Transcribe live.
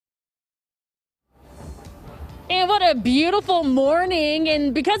And what a beautiful morning.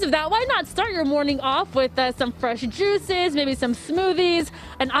 And because of that, why not start your morning off with some fresh juices, maybe some smoothies,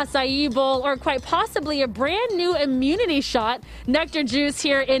 an acai bowl, or quite possibly a brand new immunity shot. Nekter Juice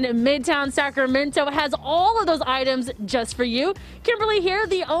here in Midtown Sacramento has all of those items just for you. Kimberly here,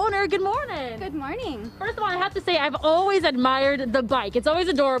 the owner. Good morning. Good morning. First of all, I have to say I've always admired the bike. It's always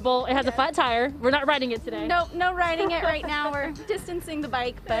adorable. It has a flat tire. We're not riding it today. Nope, no riding it right now. We're distancing the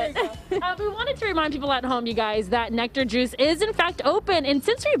bike, but we wanted to remind people at home, you guys, that Nekter Juice is in fact open. And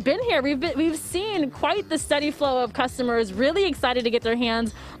since we've been here, we've seen quite the steady flow of customers really excited to get their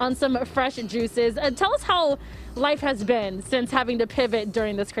hands on some fresh juices. Tell us how life has been since having to pivot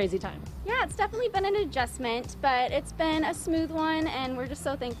during this crazy time. yeah, it's definitely been an adjustment, but it's been a smooth one, and we're just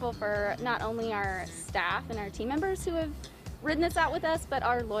so thankful for not only our staff and our team members who have ridden this out with us, but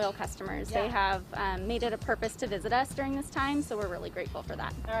our loyal customers. Yeah. They have made it a purpose to visit us during this time, so we're really grateful for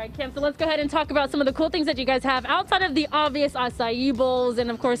that. All right, Kim, so let's go ahead and talk about some of the cool things that you guys have outside of the obvious acai bowls and,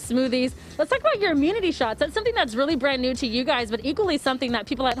 of course, smoothies. Let's talk about your immunity shots. That's something that's really brand new to you guys, but equally something that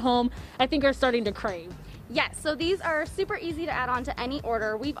people at home, I think, are starting to crave. Yes, so these are super easy to add on to any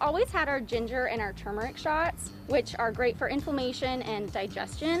order. We've always had our ginger and our turmeric shots, which are great for inflammation and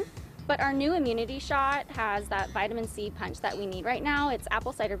digestion. But our new immunity shot has that vitamin C punch that we need right now. It's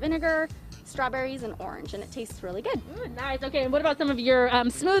apple cider vinegar, strawberries, and orange, and it tastes really good. Ooh, nice. Okay, and what about some of your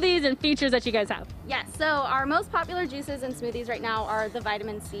smoothies and features that you guys have? Yes, so our most popular juices and smoothies right now are the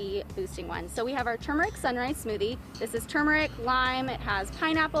vitamin C boosting ones. So we have our turmeric sunrise smoothie. This is turmeric, lime, it has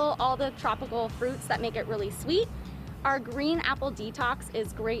pineapple, all the tropical fruits that make it really sweet. Our green apple detox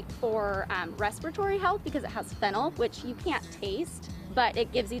is great for respiratory health because it has fennel, which you can't taste, but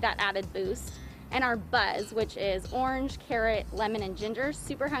it gives you that added boost. And our buzz, which is orange, carrot, lemon, and ginger,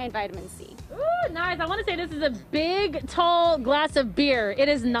 super high in vitamin C. Ooh, nice. I want to say this is a big, tall glass of beer. It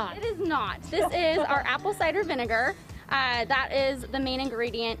is not. It is not. This is our apple cider vinegar. That is the main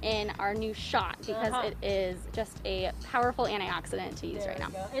ingredient in our new shot because it is just a powerful antioxidant to use right now.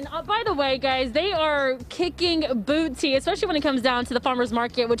 And by the way, guys, they are kicking booty, especially when it comes down to the farmers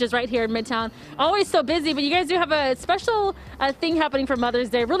market, which is right here in Midtown. Always so busy, but you guys do have a special thing happening for Mother's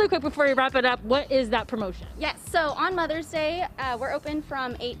Day. Really quick before we wrap it up, what is that promotion? Yes, so on Mother's Day, we're open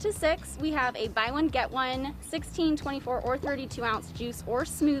from 8 to 6. We have a buy one, get one, 16, 24, or 32 ounce juice or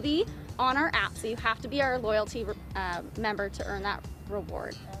smoothie on our app, so you have to be our loyalty member to earn that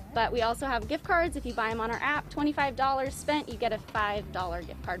reward. But we also have gift cards. If you buy them on our app, $25 spent, you get a $5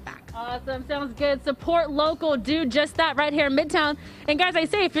 gift card back. Awesome, sounds good. Support local, do just that right here in Midtown. And guys, I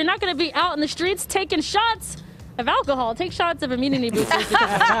say, if you're not going to be out in the streets taking shots of alcohol, take shots of immunity boosters. So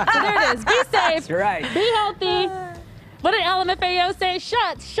there it is. Be safe. That's right. Be healthy. What did LMFAO say?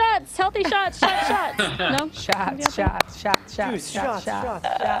 Shots, healthy shots, shots. No? Shots. Juice, shots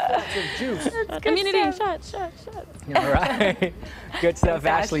of juice. Immunity, shots. All right. Good stuff,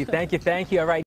 Ashley. Thank you. All right.